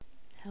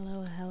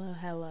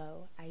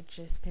Hello. I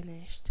just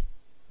finished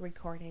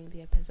recording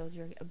the episode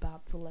you're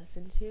about to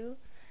listen to,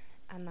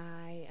 and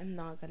I am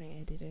not gonna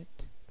edit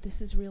it.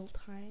 This is real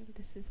time,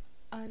 this is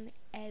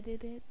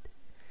unedited,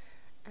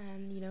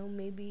 and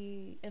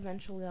maybe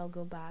eventually I'll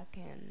go back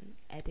and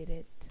edit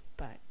it,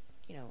 but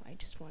I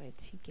just wanted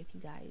to give you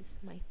guys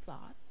my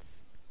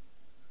thoughts.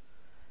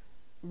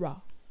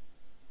 Raw.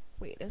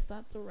 Wait, is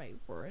that the right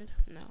word?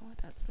 No,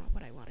 that's not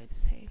what I wanted to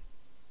say.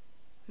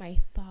 My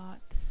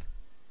thoughts.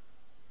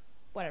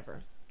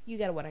 Whatever. You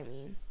get what I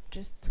mean.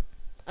 Just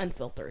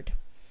unfiltered.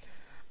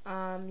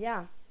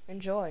 Yeah.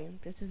 Enjoy.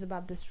 This is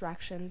about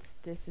distractions.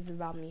 This is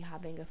about me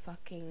having a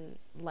fucking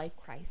life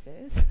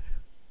crisis.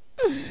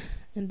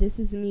 And this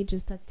is me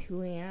just at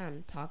 2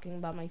 a.m. talking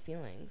about my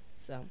feelings.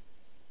 So,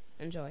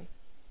 enjoy.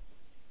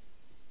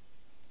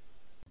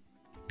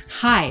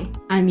 Hi,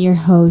 I'm your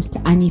host,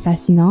 Annie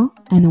Fascinant,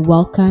 and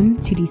welcome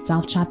to the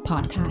Self Chat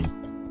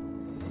Podcast.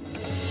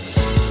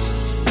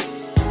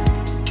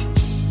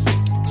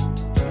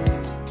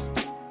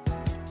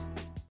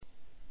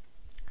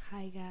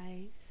 Hi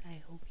guys,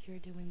 I hope you're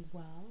doing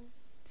well.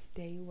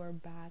 Today we're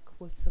back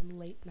with some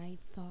late night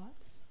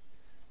thoughts.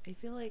 I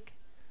feel like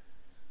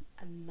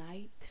at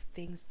night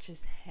things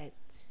just hit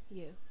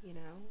you, and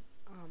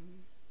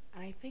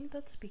I think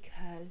that's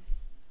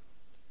because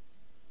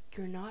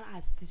you're not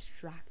as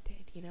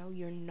distracted,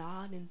 you're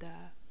not in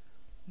the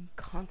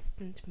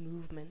constant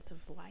movement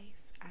of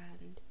life,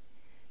 and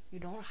you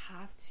don't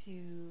have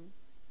to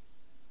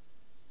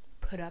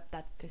put up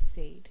that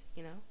facade.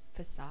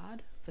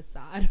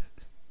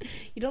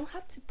 You don't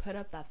have to put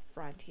up that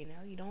front,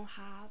 you don't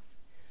have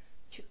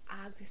to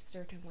act a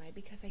certain way,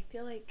 because I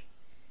feel like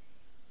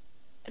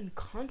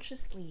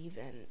unconsciously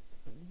even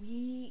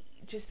we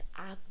just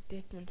act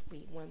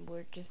differently when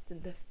we're just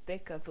in the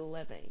thick of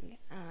living,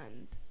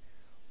 and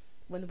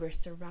when we're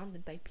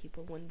surrounded by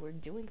people, when we're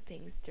doing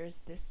things, there's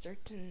this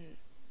certain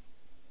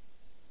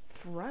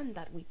front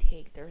that we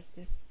take, there's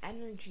this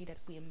energy that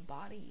we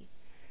embody,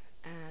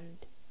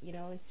 and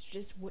it's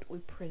just what we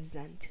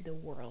present to the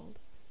world,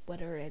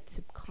 whether it's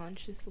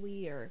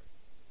subconsciously or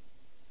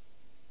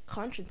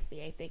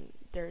consciously. I think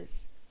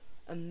there's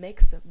a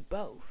mix of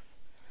both.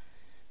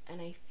 And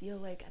I feel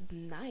like at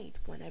night,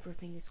 when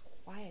everything is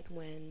quiet,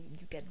 when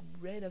you get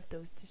rid of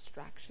those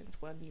distractions,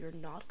 when you're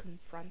not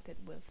confronted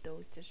with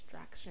those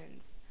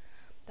distractions,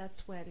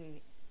 that's when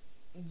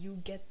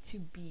you get to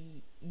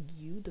be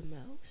you the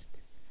most.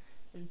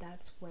 And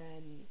that's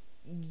when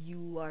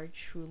you are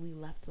truly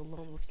left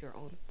alone with your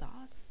own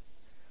thoughts.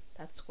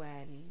 That's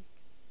when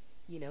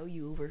you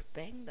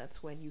overthink.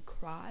 That's when you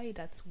cry.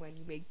 That's when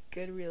you make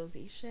good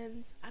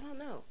realizations. I don't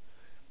know.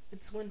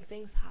 It's when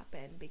things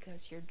happen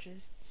because you're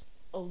just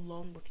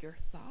alone with your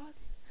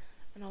thoughts,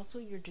 and also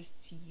you're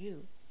just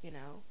you,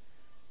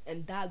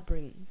 and that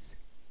brings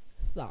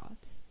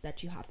thoughts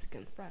that you have to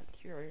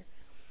confront.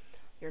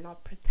 You're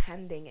not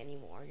pretending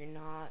anymore. You're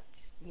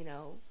not,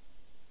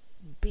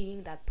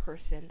 being that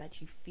person that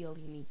you feel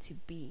you need to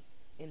be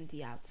in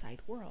the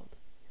outside world.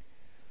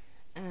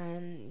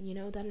 And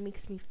that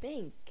makes me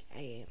think,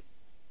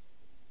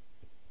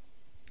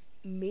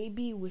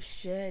 maybe we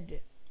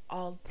should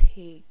all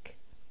take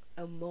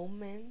a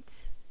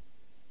moment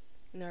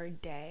in our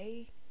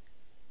day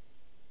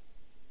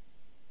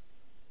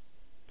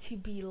to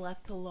be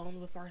left alone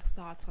with our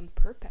thoughts on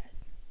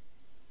purpose.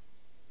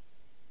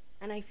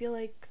 And I feel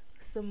like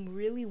some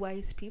really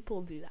wise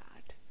people do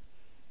that.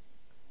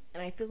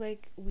 And I feel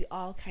like we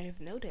all kind of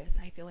know this.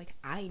 I feel like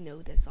I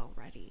know this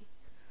already.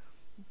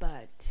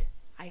 But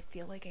I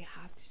feel like I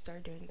have to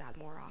start doing that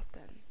more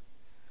often.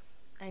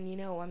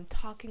 And I'm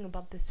talking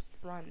about this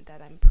front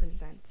that I'm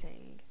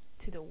presenting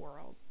to the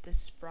world,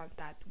 this front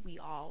that we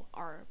all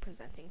are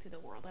presenting to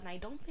the world. And I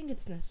don't think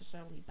it's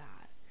necessarily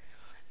bad.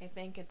 I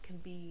think it can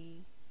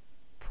be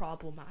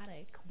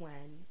problematic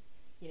when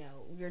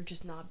you're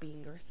just not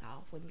being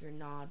yourself, when you're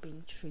not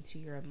being true to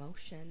your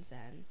emotions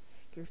and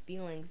your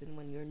feelings, and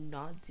when you're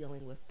not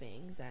dealing with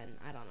things, and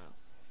I don't know,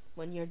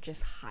 when you're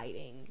just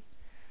hiding.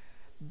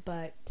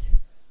 But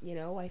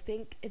I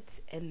think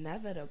it's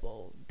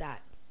inevitable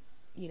that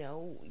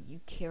you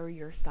carry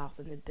yourself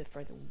in a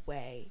different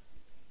way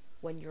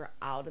when you're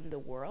out in the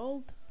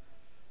world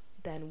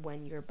than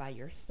when you're by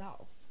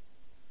yourself.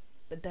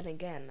 But then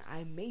again,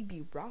 I may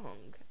be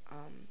wrong.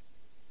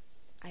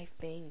 I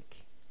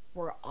think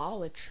we're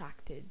all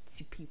attracted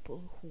to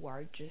people who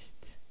are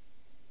just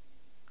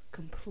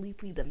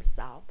completely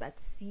themselves, that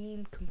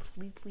seem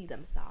completely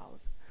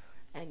themselves.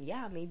 And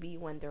yeah, maybe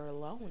when they're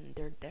alone,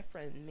 they're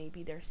different.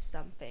 Maybe there's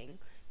something.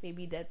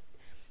 Maybe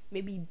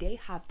they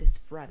have this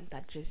front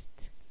that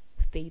just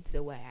fades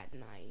away at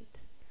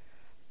night.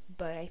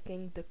 But I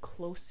think the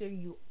closer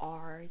you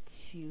are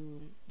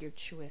to your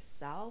truest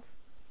self,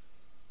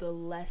 the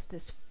less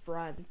this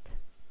front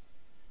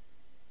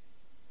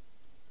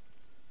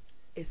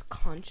is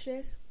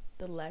conscious,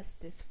 the less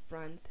this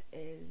front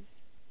is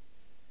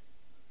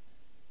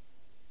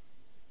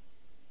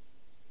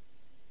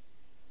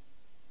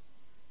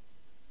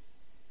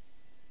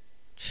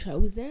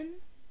chosen.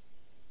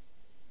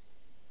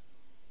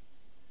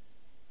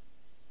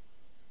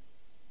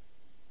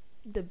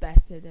 the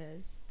best it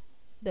is,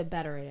 the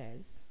better it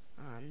is.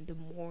 The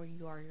more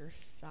you are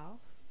yourself,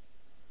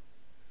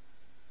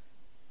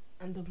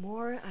 and the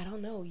more, I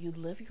don't know, you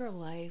live your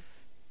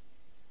life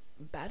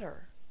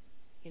better.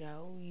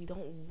 You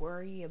don't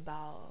worry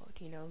about,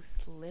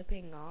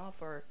 slipping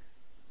off, or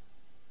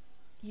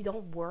you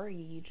don't worry,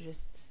 you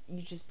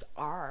just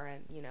are.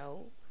 And,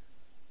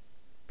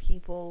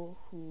 people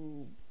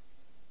who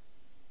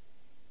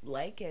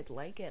like it,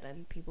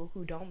 and people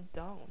who don't,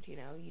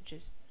 you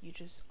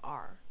just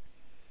are.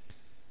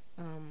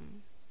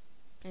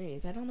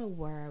 Anyways, I don't know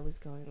where I was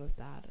going with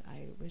that.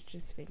 I was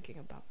just thinking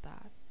about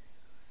that.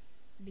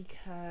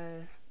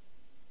 Because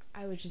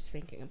I was just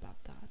thinking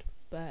about that.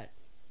 But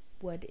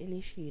what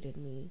initiated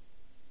me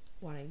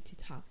wanting to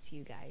talk to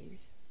you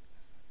guys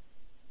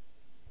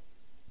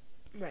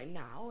right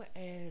now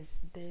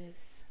is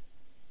this.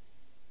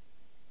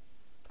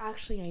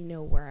 Actually, I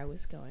know where I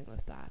was going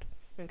with that.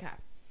 Okay.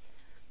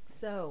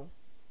 So,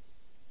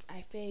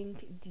 I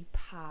think the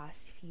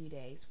past few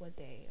days, what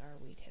day are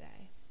we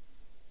today?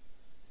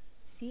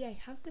 See, I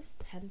have this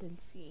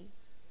tendency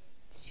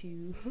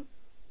to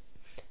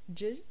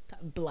just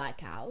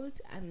black out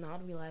and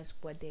not realize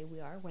what day we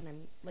are when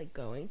I'm like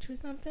going through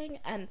something.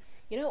 And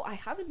I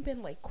haven't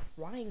been like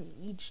crying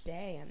each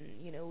day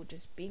and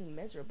just being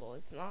miserable.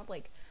 It's not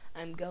like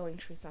I'm going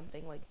through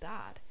something like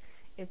that.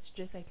 It's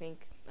just, I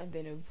think I've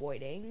been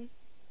avoiding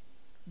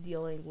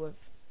dealing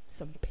with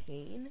some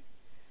pain.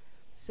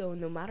 So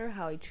no matter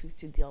how I choose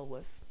to deal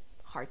with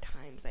hard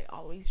times, I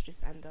always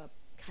just end up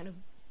kind of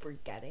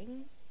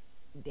forgetting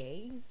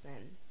days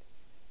and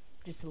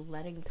just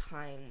letting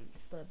time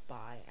slip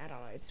by. I don't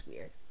know, it's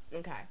weird.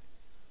 Okay.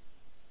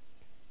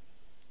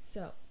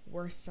 So,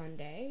 we're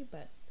Sunday,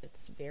 but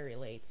it's very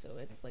late, so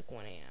it's like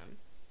 1 a.m.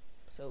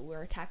 So,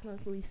 we're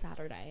technically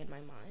Saturday in my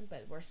mind,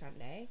 but we're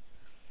Sunday.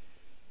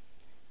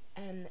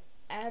 And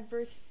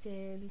ever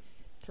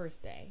since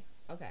Thursday,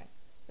 okay,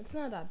 it's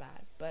not that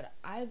bad, but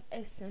I've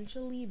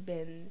essentially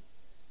been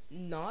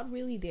not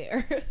really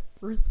there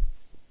for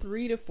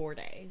 3 to 4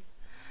 days.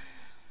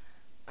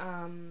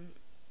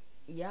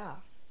 Yeah,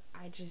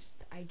 I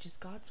just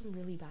got some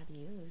really bad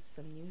news,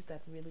 some news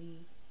that really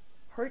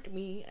hurt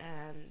me,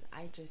 and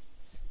I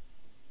just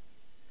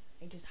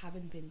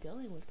haven't been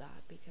dealing with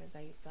that because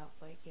I felt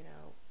like,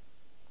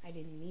 I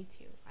didn't need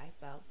to. I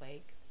felt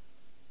like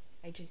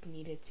I just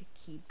needed to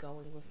keep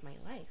going with my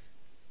life.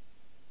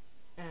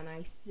 And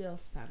I still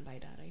stand by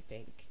that. I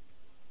think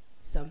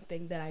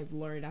something that I've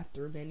learned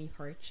after many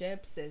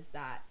hardships is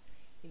that,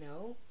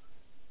 you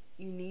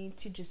need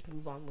to just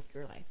move on with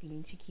your life. You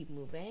need to keep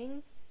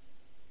moving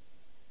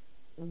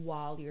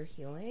while you're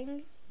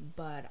healing.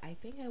 But I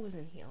think I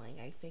wasn't healing.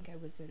 I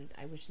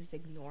was just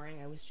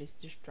ignoring. I was just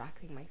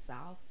distracting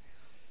myself.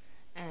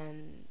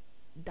 And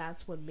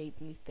that's what made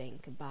me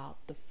think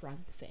about the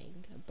front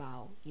thing,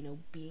 about,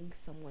 being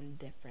someone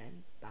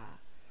different,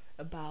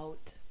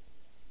 about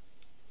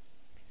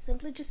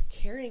simply just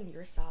carrying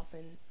yourself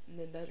in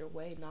another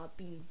way, not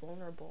being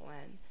vulnerable.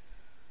 And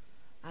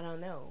I don't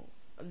know,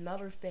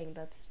 another thing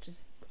that's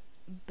just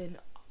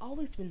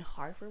always been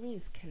hard for me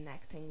is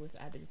connecting with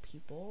other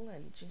people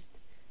and just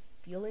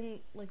feeling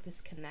like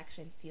this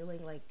connection,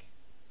 feeling like,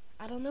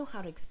 I don't know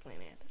how to explain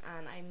it,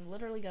 and I'm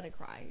literally gonna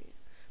cry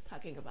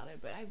talking about it,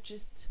 but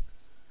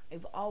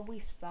I've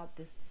always felt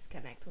this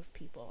disconnect with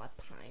people at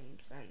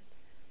times. And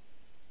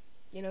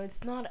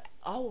it's not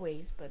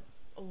always, but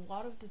a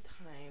lot of the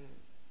time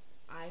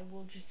I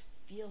will just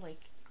feel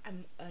like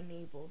I'm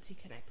unable to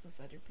connect with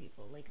other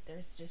people. Like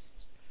there's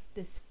just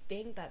this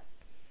thing that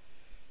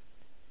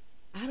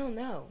I don't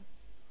know.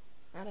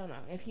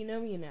 If you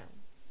know, you know.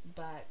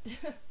 But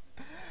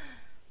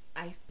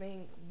I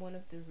think one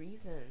of the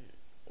reasons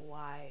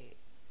why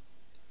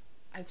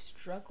I've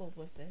struggled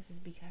with this is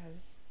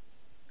because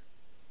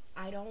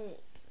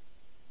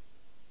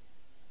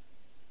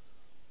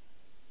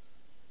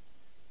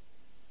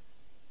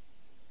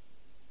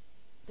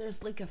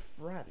there's like a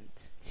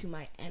front to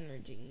my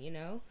energy,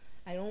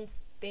 I don't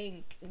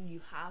think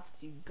you have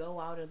to go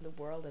out in the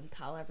world and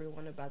tell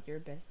everyone about your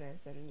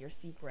business and your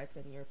secrets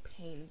and your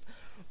pain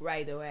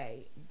right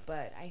away.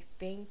 But I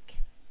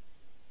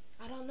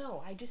don't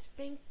know, I just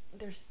think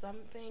there's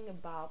something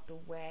about the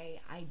way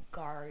I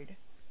guard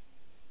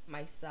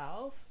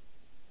myself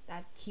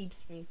that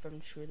keeps me from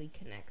truly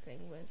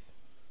connecting with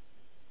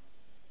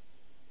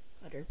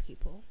other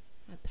people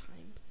at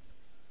times.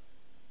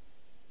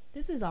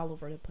 This is all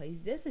over the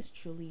place. This is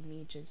truly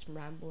me just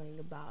rambling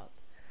about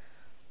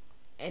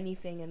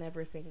anything and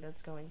everything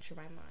that's going through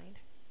my mind.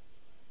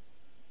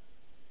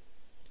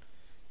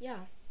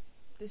 Yeah,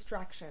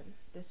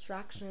 distractions.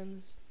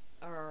 Distractions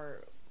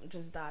are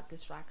just that,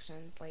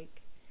 distractions.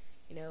 Like,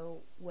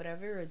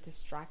 whatever you're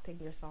distracting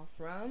yourself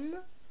from,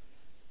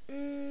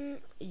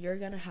 you're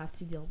gonna have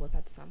to deal with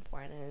at some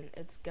point, and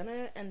it's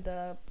gonna end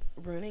up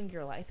ruining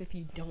your life if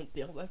you don't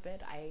deal with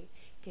it. I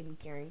can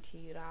guarantee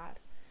you that.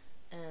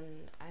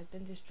 And I've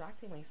been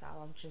distracting myself.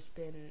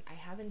 I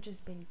haven't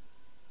just been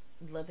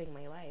living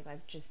my life.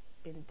 I've just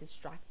been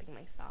distracting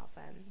myself,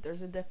 and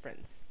there's a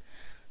difference.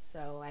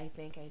 So I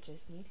think I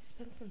just need to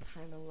spend some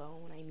time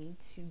alone. I need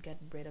to get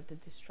rid of the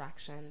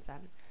distractions,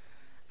 and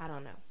I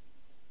don't know.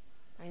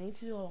 I need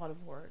to do a lot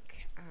of work.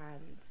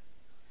 And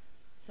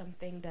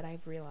something that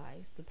I've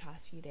realized the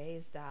past few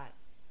days, that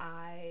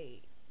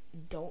I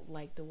don't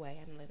like the way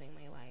I'm living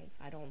my life.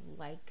 I don't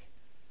like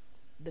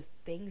the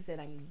things that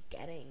I'm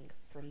getting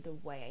from the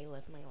way I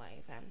live my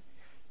life. And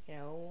you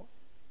know,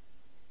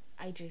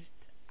 I just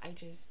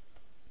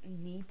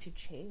need to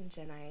change.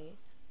 And I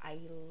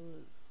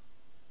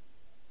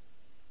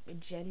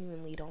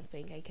genuinely don't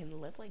think I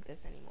can live like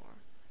this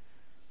anymore.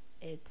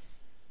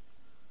 It's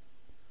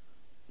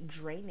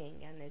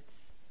draining, and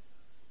it's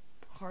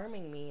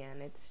harming me,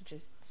 and it's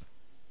just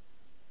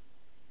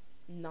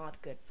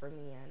not good for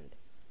me. And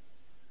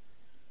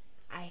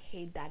I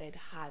hate that it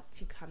had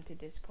to come to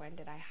this point,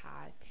 that I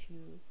had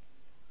to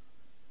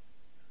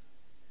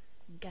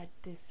get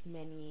this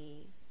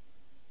many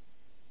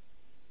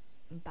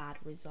bad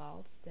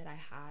results, that I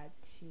had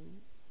to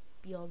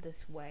feel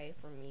this way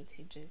for me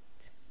to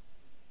just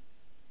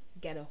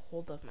get a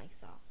hold of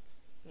myself,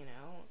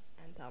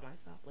 and tell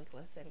myself, like,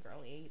 listen,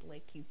 girlie,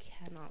 like, you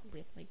cannot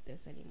live like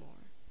this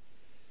anymore.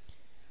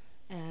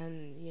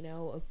 And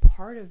a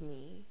part of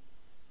me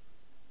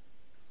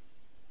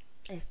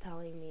is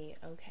telling me,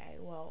 okay,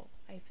 well,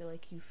 I feel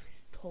like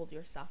you've told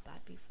yourself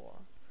that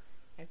before.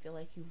 I feel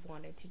like you've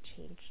wanted to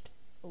change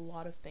a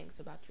lot of things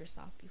about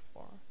yourself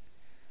before.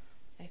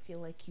 I feel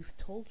like you've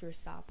told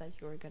yourself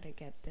that you're gonna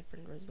get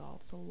different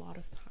results a lot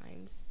of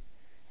times.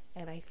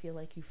 And I feel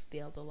like you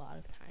failed a lot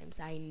of times.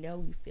 I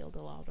know you failed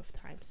a lot of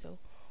times. So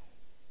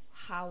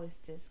how is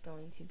this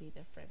going to be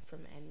different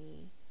from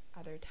any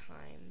other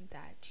time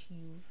that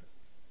you've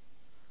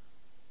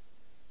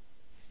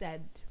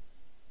said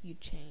you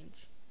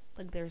change?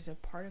 Like, there's a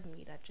part of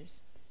me that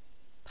just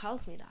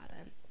tells me that,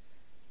 and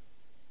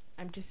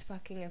I'm just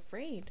fucking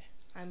afraid.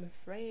 I'm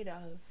afraid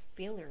of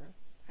failure.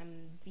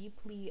 I'm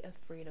deeply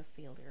afraid of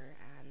failure,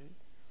 and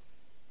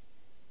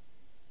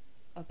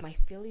of my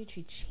failure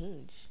to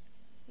change,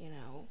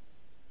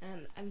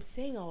 And I'm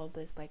saying all of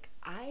this, like,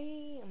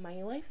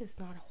 my life is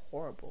not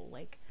horrible.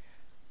 Like,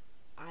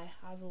 I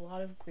have a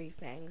lot of great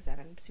things,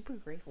 and I'm super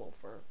grateful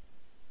for,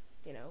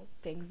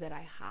 things that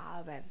I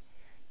have, and,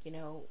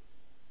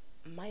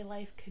 my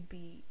life could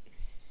be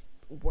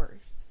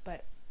worse,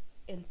 but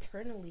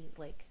internally,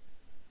 like,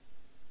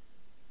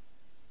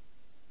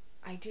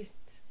 I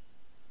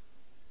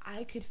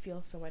could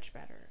feel so much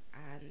better,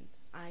 and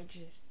I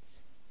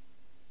just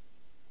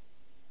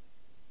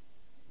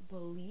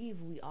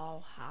believe we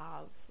all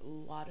have a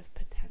lot of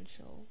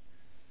potential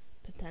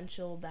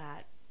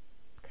that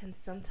can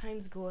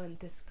sometimes go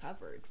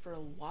undiscovered for a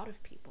lot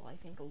of people. I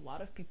think a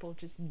lot of people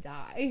just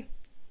die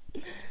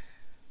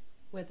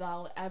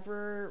without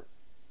ever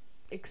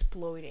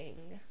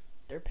exploiting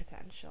their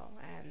potential.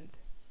 And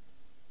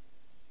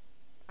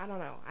I don't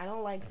know, I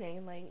don't like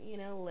saying, like,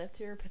 live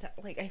to your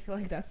potential. Like, I feel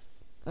like that's,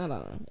 I don't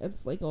know,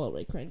 it's like a little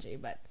bit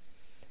cringy, but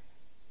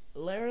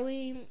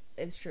literally,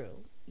 it's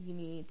true. You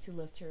need to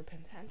live to your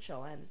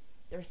potential. And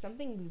there's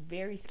something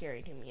very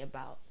scary to me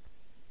about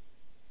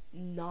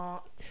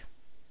not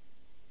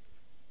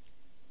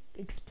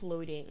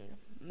exploiting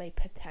my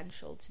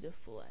potential to the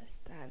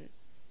fullest. And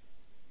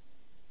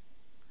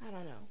I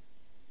don't know,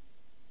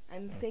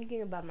 I'm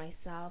thinking about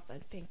myself. I'm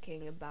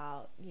thinking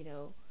about,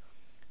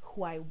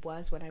 who I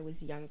was when I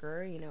was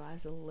younger,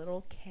 as a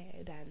little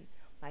kid, and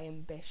my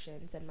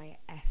ambitions and my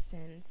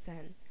essence.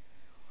 And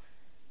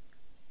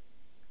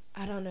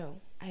I don't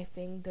know, I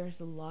think there's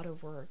a lot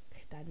of work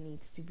that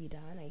needs to be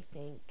done. I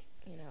think,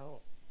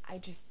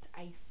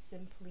 I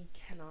simply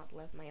cannot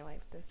live my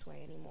life this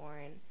way anymore,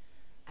 and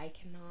I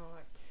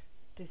cannot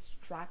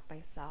distract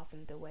myself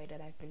in the way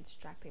that I've been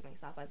distracting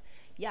myself. And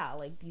yeah,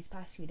 like, these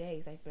past few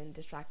days I've been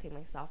distracting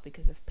myself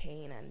because of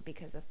pain and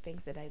because of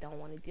things that I don't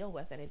want to deal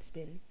with, and it's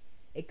been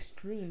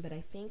extreme. But I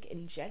think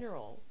in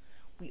general,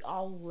 we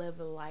all live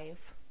a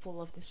life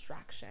full of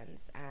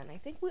distractions, and I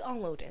think we all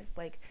know this.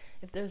 Like,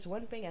 if there's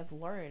one thing I've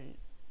learned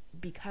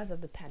because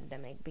of the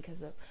pandemic,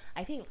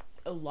 I think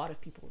a lot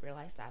of people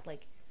realize that,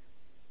 like,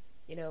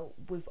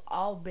 we've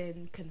all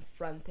been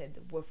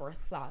confronted with our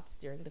thoughts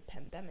during the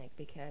pandemic,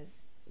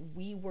 because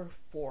we were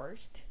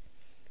forced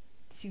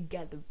to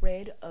get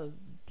rid of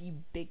the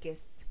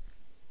biggest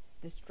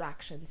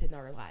distractions in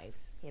our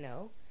lives,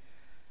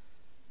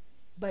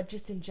 But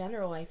just in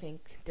general, I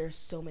think there's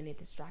so many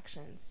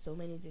distractions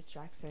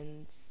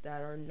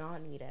that are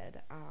not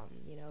needed.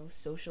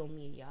 Social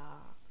media,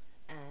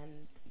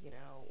 and,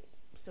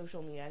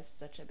 social media is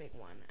such a big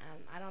one.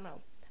 And I don't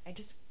know, I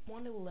just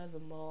want to live a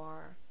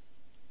more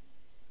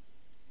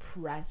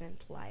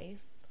present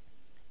life,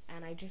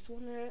 and I just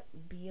want to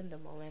be in the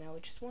moment. I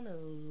would just want to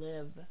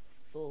live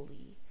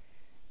fully,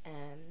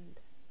 and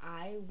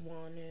I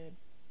want to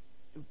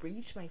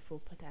reach my full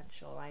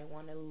potential. I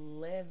want to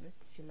live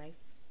to my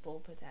full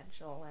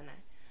potential, and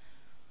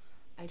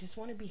I just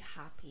want to be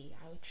happy.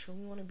 I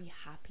truly want to be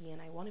happy,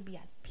 and I want to be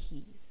at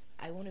peace.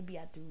 I want to be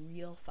at the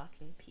real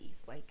fucking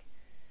peace. Like,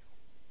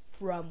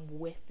 from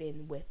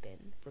within,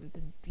 from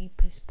the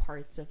deepest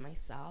parts of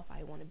myself.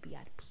 I want to be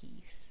at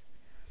peace.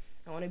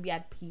 I want to be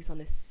at peace on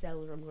a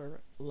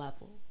cellular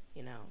level,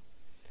 you know.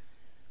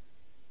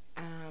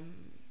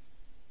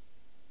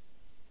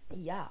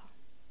 Yeah.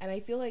 And I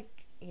feel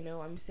like, you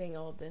know, I'm saying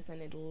all of this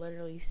and it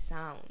literally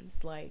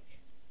sounds like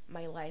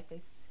my life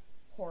is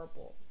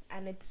horrible.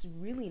 And it's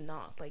really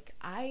not. Like,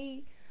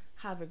 I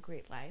have a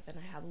great life and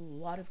I have a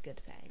lot of good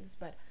things,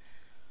 but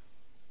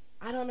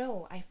I don't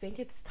know. I think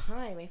it's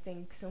time. I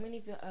think so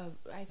many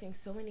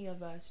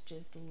of us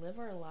just live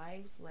our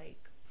lives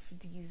like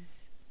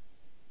these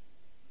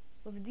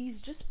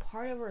just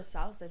part of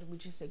ourselves that we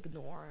just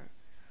ignore.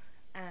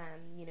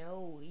 And, you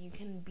know, you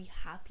can be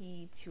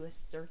happy to a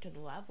certain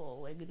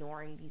level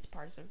ignoring these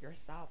parts of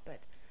yourself,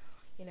 but,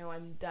 you know,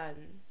 I'm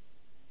done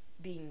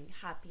being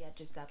happy at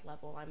just that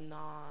level.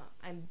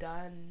 I'm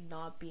done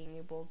not being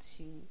able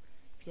to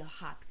feel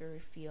happier,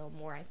 feel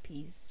more at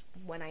peace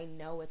when I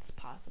know it's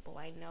possible.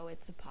 I know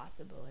it's a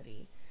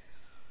possibility.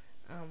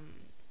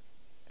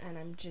 And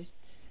I'm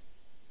just,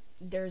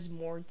 there's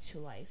more to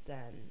life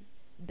than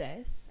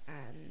this,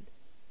 and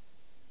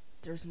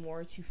there's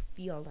more to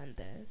feel than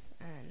this,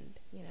 and,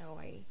 you know,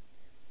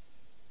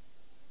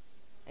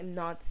 I'm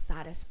not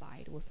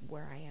satisfied with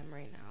where I am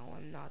right now.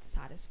 I'm not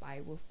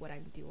satisfied with what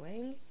I'm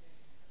doing,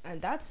 and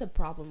that's a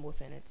problem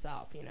within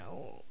itself, you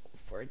know,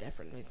 for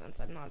different reasons.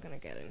 I'm not gonna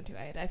get into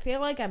it. I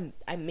feel like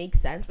I make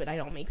sense, but I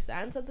don't make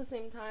sense at the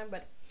same time,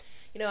 but,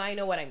 you know, I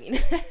know what I mean.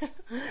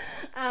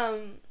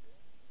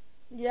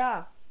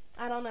 Yeah,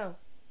 I don't know.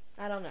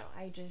 I don't know.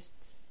 I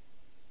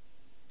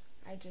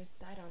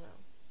don't know.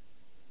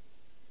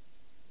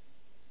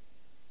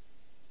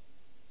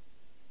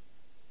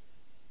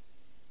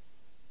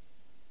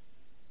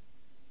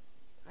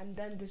 I'm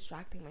done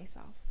distracting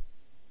myself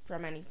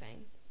from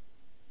anything.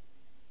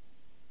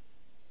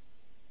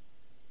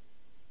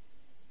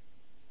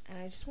 And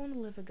I just want to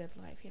live a good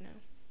life, you know.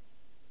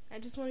 I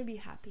just want to be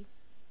happy.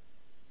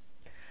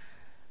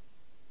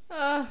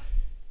 I'm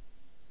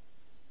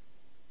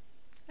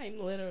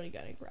literally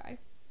gonna cry.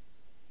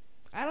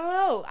 I don't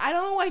know. I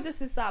don't know why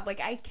this is up.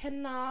 Like, I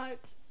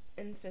cannot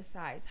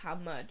emphasize how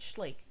much,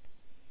 like,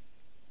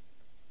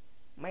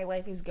 my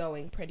life is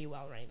going pretty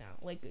well right now.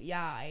 Like,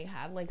 yeah, I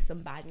had, like, some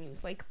bad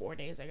news, like, 4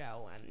 days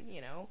ago, and,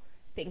 you know,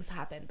 things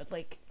happen. But,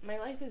 like, my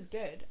life is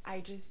good.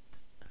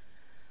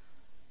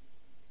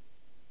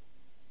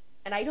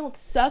 And I don't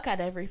suck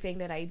at everything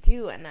that I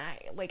do, and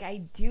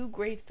I do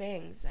great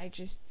things.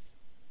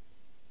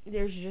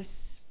 There's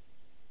just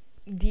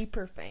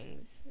deeper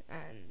things,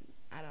 and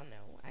I don't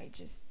know. I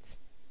just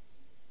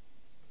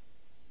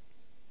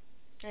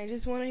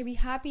want to be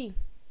happy.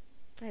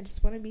 I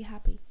just want to be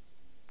happy.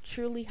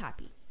 Truly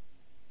happy.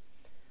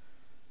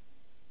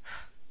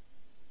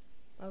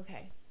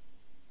 Okay.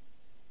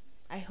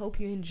 I hope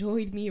you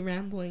enjoyed me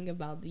rambling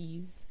about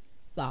these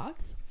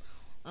thoughts.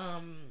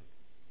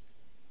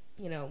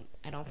 You know,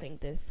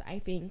 I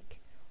think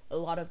a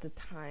lot of the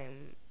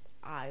time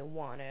I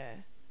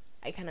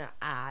kind of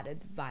add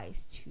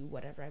advice to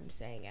whatever I'm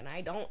saying, and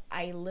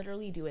I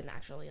literally do it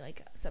naturally.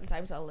 Like,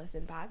 sometimes I'll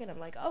listen back and I'm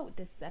like, oh,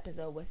 this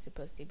episode was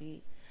supposed to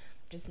be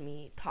just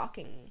me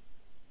talking,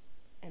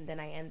 and then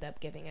I end up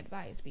giving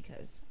advice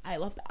because I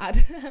love that.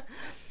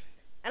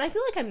 And I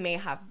feel like I may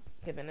have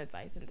given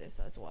advice in this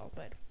as well,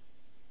 but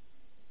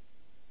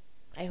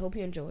I hope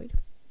you enjoyed.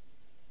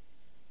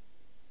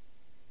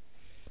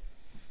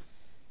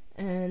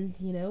 And,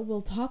 you know,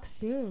 we'll talk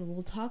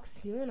soon.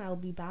 I'll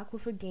be back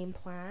with a game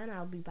plan.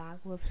 I'll be back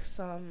with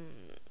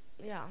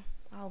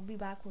I'll be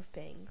back with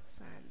things,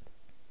 and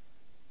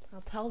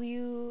I'll tell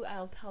you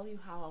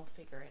how I'll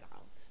figure it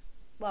out.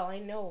 Well, I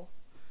know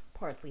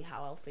partly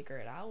how I'll figure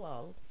it out.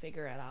 I'll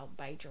figure it out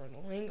by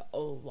journaling a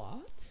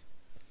lot.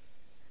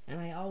 And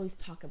I always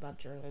talk about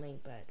journaling,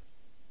 but,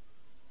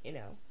 you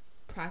know,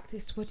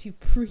 practice what you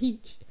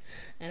preach.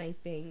 And I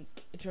think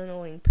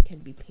journaling can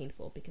be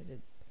painful because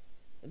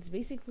it's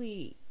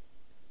basically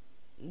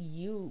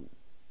you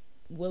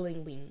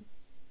willingly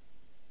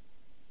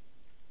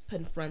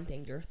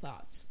confronting your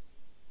thoughts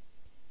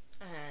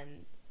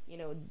and, you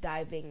know,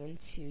 diving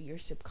into your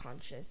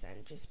subconscious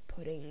and just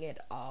putting it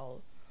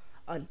all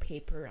on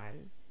paper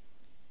and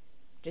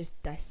just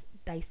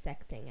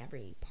dissecting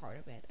every part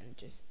of it, and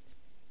just,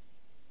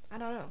 I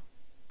don't know,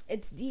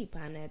 it's deep,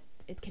 and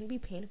it can be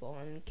painful,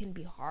 and it can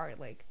be hard.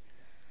 Like,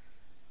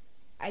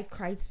 I've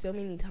cried so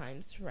many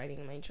times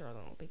writing my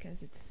journal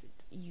because it's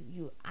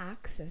you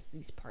access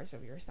these parts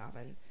of yourself,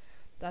 and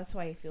that's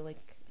why I feel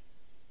like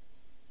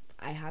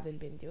I haven't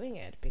been doing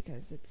it,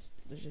 because it's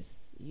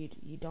just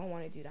you don't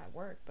want to do that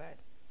work. But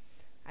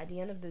at the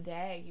end of the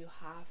day, you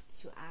have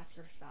to ask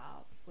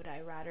yourself, would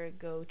I rather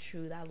go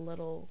through that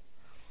little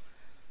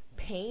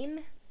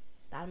pain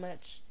that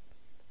much?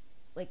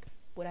 Like,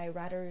 would I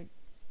rather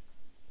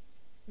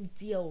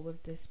deal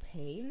with this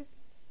pain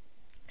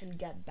and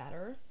get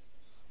better,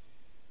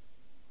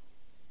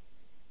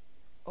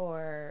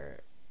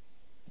 or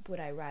would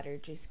I rather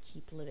just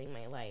keep living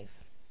my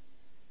life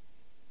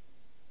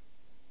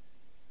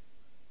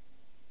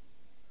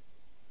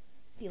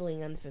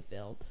feeling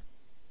unfulfilled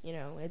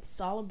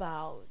It's all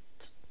about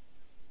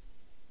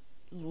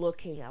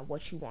looking at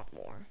what you want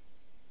more.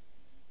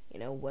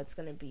 What's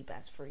going to be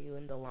best for you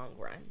in the long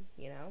run.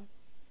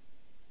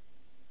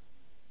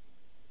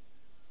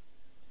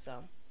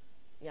 So,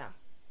 yeah,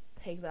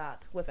 take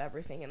that with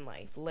everything in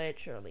life,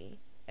 literally.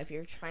 If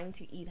you're trying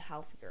to eat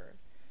healthier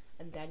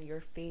and then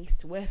you're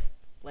faced with,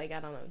 like,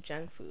 I don't know,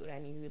 junk food,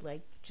 and you,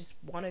 like, just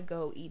want to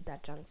go eat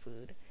that junk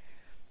food,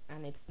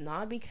 and it's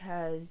not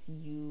because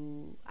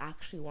you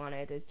actually want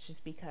it, it's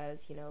just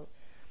because,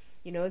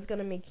 it's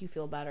gonna make you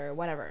feel better,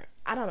 whatever.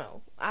 I don't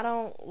know. I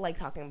don't like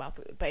talking about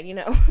food, but,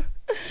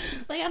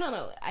 like, I don't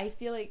know. I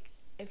feel like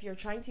if you're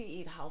trying to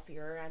eat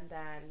healthier and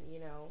then,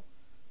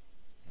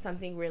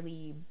 something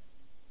really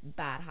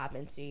bad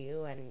happens to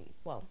you, and,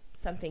 well,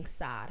 something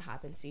sad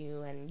happens to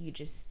you, and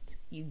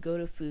you go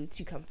to food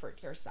to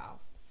comfort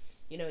yourself.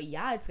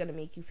 Yeah, it's gonna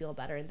make you feel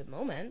better in the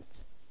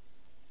moment,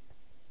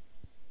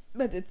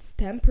 but it's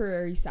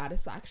temporary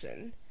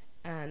satisfaction.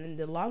 And in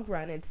the long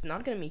run, it's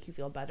not going to make you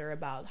feel better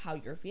about how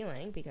you're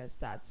feeling, because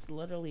that's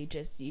literally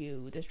just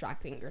you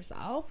distracting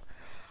yourself.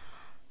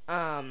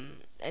 And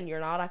you're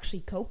not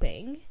actually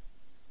coping.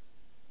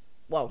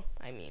 Well,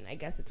 I mean, I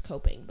guess it's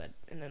coping, but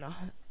in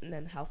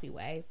a healthy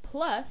way.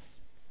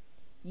 Plus,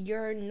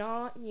 you're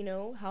not,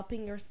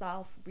 helping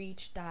yourself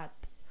reach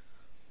that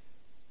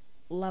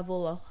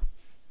level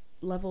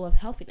of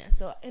healthiness.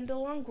 So in the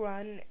long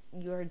run,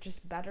 you're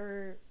just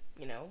better,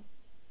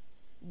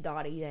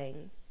 not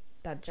eating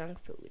that junk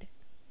food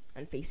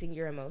and facing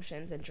your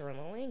emotions and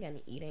journaling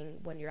and eating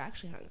when you're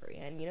actually hungry.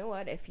 And you know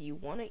what? If you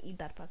want to eat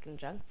that fucking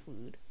junk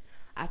food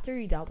after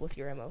you dealt with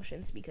your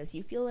emotions because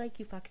you feel like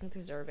you fucking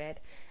deserve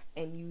it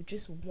and you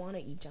just want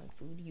to eat junk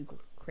food, you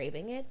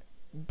craving it,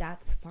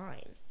 that's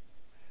fine.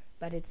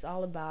 But it's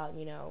all about,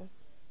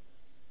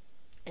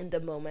 in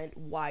the moment,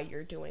 why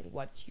you're doing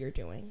what you're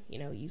doing.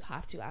 You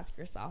have to ask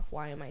yourself,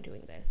 why am I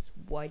doing this?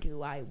 Why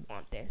do I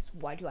want this?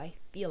 Why do I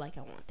feel like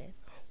I want this?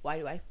 Why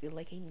do I feel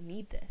like I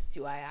need this?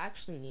 Do I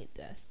actually need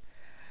this?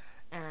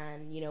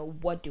 And,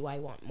 what do I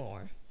want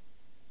more?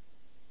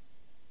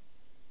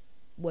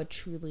 What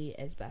truly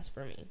is best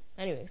for me?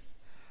 Anyways,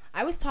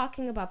 I was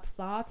talking about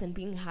thoughts and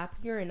being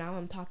happier, and now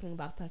I'm talking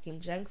about fucking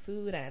junk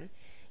food. And,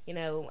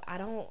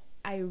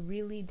 I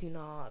really do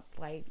not,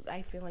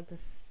 I feel like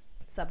this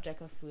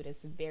subject of food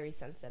is very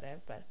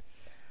sensitive, but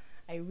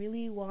I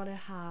really want to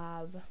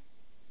have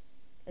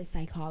a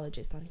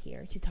psychologist on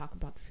here to talk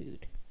about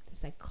food, the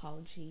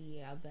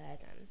psychology of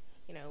it, and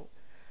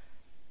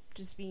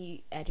just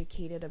be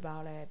educated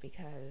about it,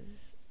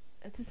 because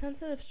it's a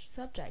sensitive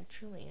subject,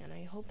 truly, and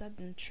I hope that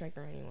didn't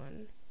trigger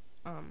anyone.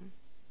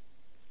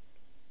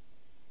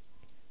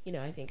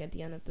 I think at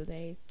the end of the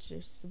day, it's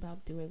just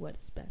about doing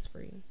what's best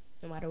for you,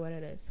 no matter what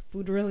it is,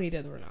 food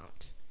related or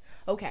not.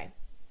 Okay,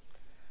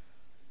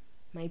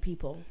 my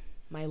people,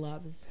 my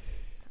loves,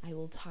 I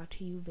will talk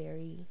to you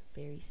very,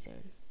 very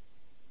soon.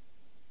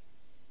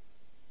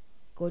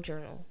 Go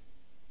journal.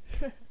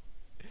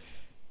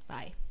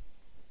 Bye.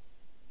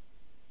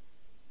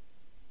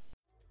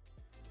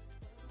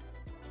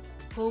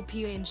 Hope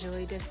you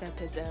enjoyed this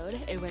episode.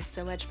 It was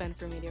so much fun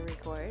for me to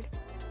record.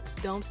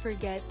 Don't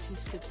forget to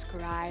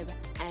subscribe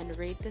and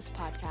rate this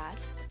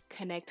podcast.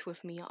 Connect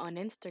with me on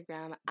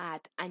Instagram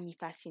at Annie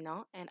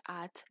Fascinant and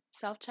at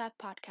Self Chat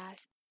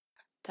Podcast.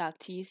 Talk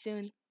to you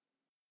soon.